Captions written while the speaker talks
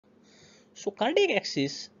So cardiac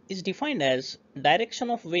axis is defined as direction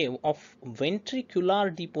of wave of ventricular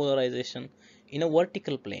depolarization in a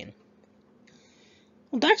vertical plane.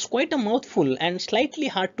 That's quite a mouthful and slightly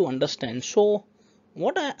hard to understand. So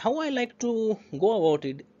how I like to go about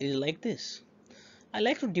it is like this. I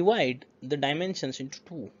like to divide the dimensions into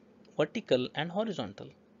two, vertical and horizontal.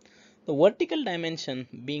 The vertical dimension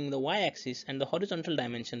being the y-axis and the horizontal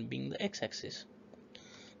dimension being the x-axis.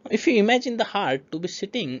 If you imagine the heart to be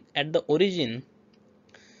sitting at the origin,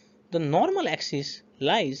 the normal axis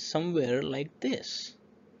lies somewhere like this.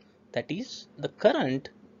 That is, the current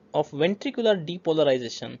of ventricular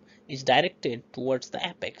depolarization is directed towards the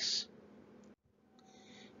apex.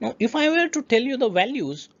 Now, if I were to tell you the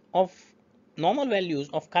normal values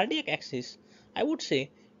of cardiac axis, I would say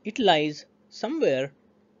it lies somewhere,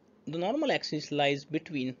 the normal axis lies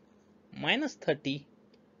between -30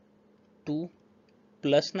 to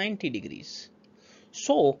 +90 degrees.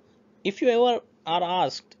 So, if you ever are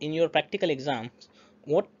asked in your practical exams,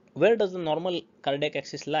 where does the normal cardiac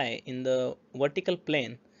axis lie in the vertical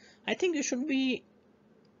plane, I think you should be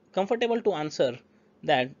comfortable to answer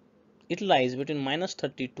that it lies between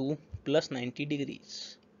 -30 to +90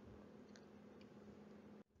 degrees.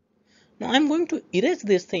 Now I'm going to erase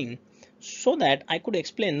this thing so that I could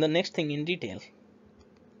explain the next thing in detail.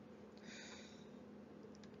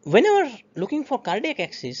 Whenever looking for cardiac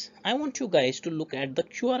axis, I want you guys to look at the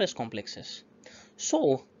QRS complexes.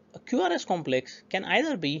 So a QRS complex can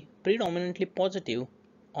either be predominantly positive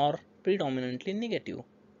or predominantly negative,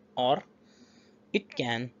 or it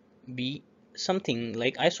can be something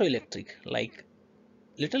like isoelectric, like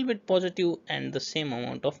little bit positive and the same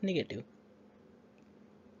amount of negative.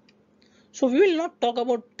 So we will not talk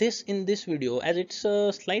about this in this video as it's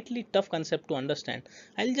a slightly tough concept to understand.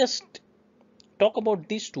 I'll just talk about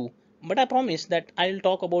these two, but I promise that I'll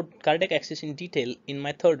talk about cardiac axis in detail in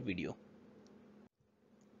my third video.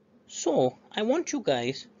 So I want you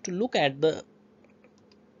guys to look at the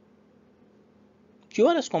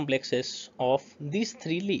QRS complexes of these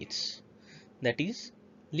three leads, that is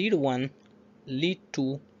lead 1, lead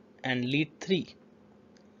 2 and lead 3.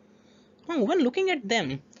 Now when looking at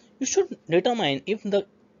them, you should determine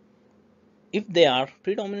if they are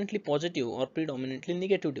predominantly positive or predominantly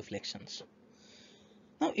negative deflections.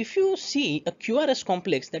 Now if you see a QRS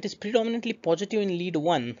complex that is predominantly positive in lead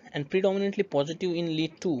 1 and predominantly positive in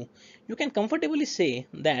lead 2, you can comfortably say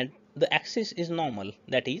that the axis is normal,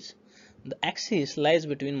 that is, the axis lies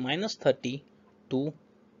between -30 to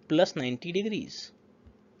 +90 degrees.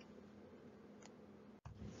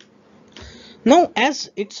 Now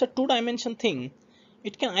as it's a two-dimension thing,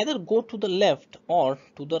 it can either go to the left or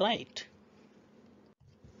to the right.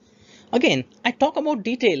 Again, I talk about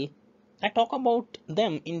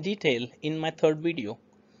them in detail in my third video.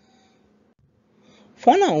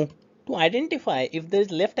 For now, to identify if there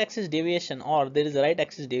is left axis deviation or there is right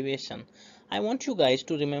axis deviation, I want you guys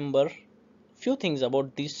to remember few things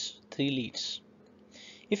about these three leads.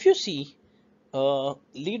 If you see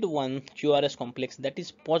lead 1 QRS complex that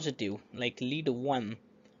is positive, like lead 1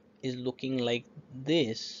 is looking like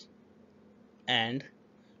this, and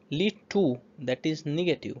lead 2 that is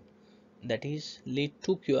negative, that is lead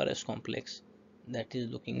 2 QRS complex that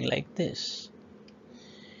is looking like this,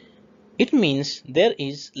 it means there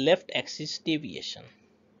is left axis deviation.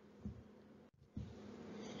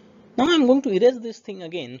 Now I'm going to erase this thing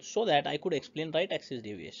again so that I could explain right axis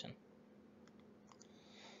deviation.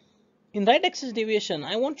 In right axis deviation,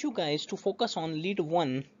 I want you guys to focus on lead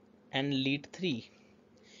 1 and lead 3.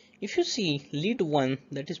 If you see lead 1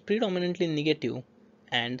 that is predominantly negative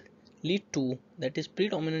and lead 2 that is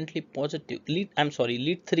predominantly positive,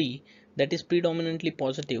 lead 3 that is predominantly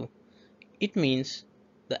positive, it means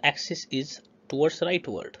the axis is towards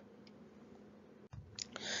rightward.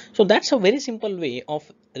 So that's a very simple way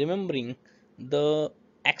of remembering the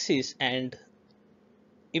axis and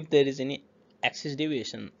if there is any axis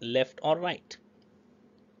deviation left or right.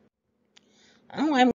 Now I'm